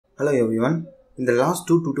Hello everyone. In the last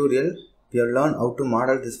two tutorials, we have learned how to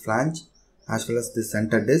model this flange as well as this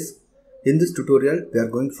center disc. In this tutorial, we are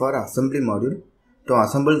going for assembly module to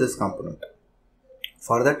assemble this component.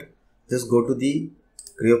 For that, just go to the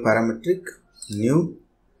Creo Parametric, new.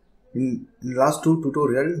 In last two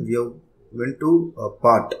tutorials, we have went to a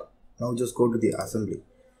part. Now just go to the assembly.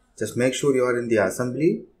 Just make sure you are in the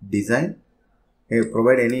assembly, design,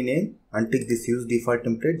 provide any name and tick this use default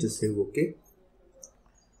template, just say OK.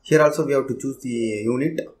 Here also we have to choose the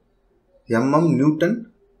unit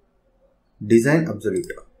Newton design absolute.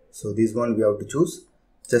 So this one we have to choose,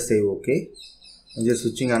 just say OK. I'm just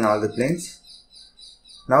switching on all the planes.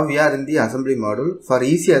 Now we are in the assembly module. For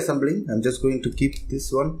easy assembling, I'm just going to keep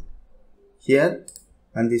this one here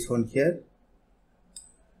and this one here.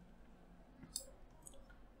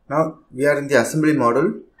 Now we are in the assembly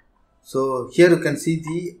module. So here you can see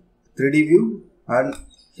the 3D view and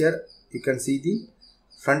here you can see the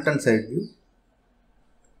front and side view.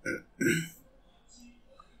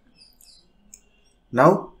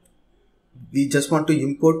 Now we just want to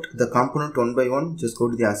import the component one by one. Just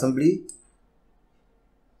go to the assembly,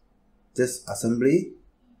 just assembly.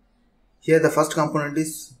 Here the first component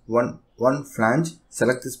is one flange.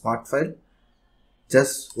 Select this part file,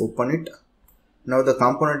 just open it. Now the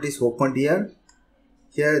component is opened here.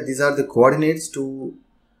 Here these are the coordinates to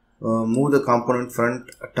move the component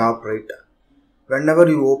front, top, right. Whenever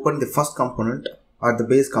you open the first component or the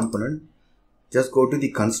base component, just go to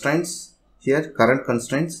the constraints. Here current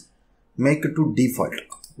constraints, make it to default.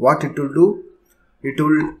 What it will do, it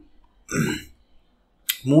will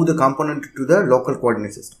move the component to the local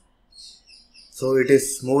coordinate system. So it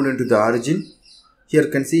is moved into the origin. Here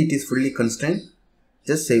you can see it is fully constrained.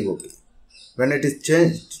 Just say OK. When it is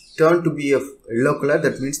changed, turned to be a yellow color,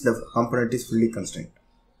 that means the component is fully constrained.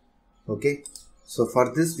 Okay. So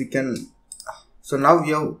for this we can. So now we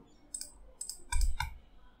have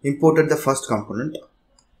imported the first component.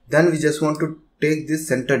 Then we just want to take this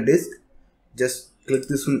center disk. Just click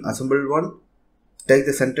this one, assemble one. Take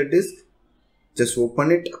the center disk. Just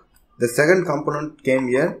open it. The second component came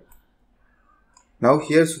here. Now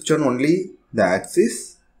here switch on only the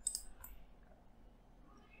axis.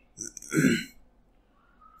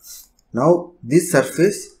 Now this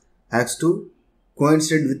surface has to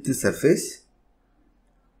coincide with the surface.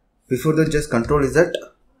 Before that, just Ctrl Z,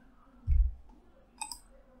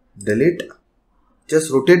 delete. Just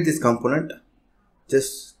rotate this component.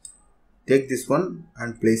 Just take this one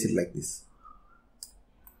and place it like this.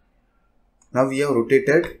 Now we have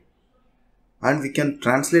rotated, and we can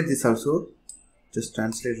translate this also. Just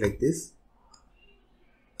translate like this.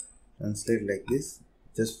 Translate like this.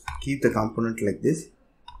 Just keep the component like this.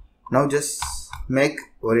 Now just make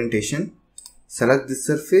orientation. Select this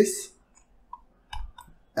surface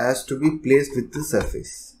as to be placed with the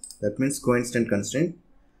surface. That means coincident constraint.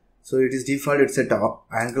 So it is default, it's at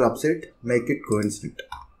angle offset, make it coincident.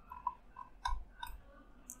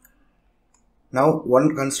 Now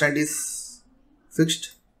one constraint is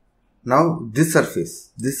fixed. Now this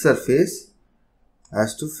surface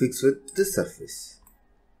has to fix with this surface.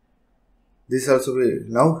 This also will,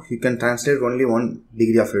 now you can translate only 1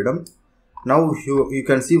 degree of freedom. Now you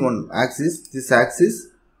can see one axis, this axis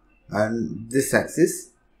and this axis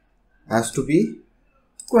has to be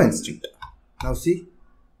coincident. Now see,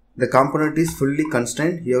 the component is fully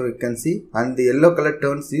constrained. Here you can see, and the yellow color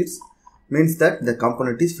turns it means that the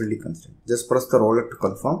component is fully constrained. Just press the roller to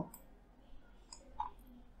confirm.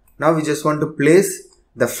 Now we just want to place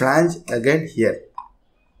the flange again here.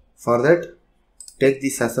 For that, take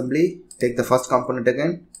this assembly, take the first component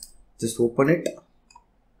again, just open it.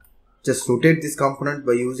 Just rotate this component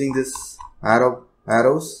by using this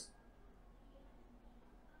arrows.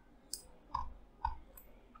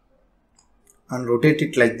 And rotate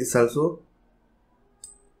it like this also.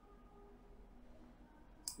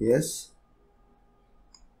 Yes.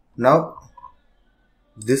 Now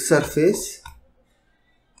this surface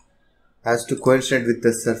has to coincide with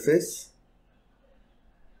this surface,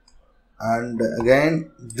 and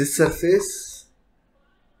again this surface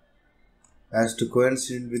has to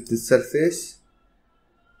coincide with this surface.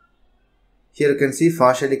 Here you can see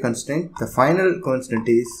partially constrained. The final constraint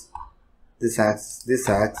is this axis. This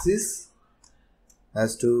axis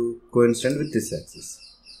has to coincide with this axis.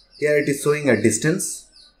 Here it is showing a distance,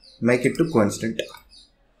 make it to coincident.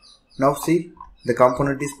 Now see, the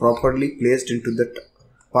component is properly placed into that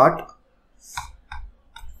part.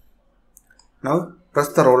 Now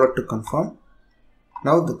press the roller to confirm.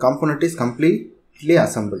 Now the component is completely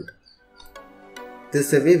assembled.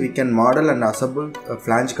 This way we can model and assemble a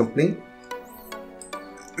flange coupling.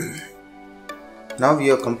 Now we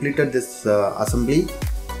have completed this assembly.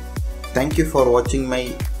 Thank you for watching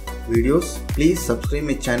my videos. Please subscribe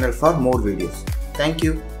my channel for more videos. Thank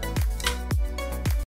you.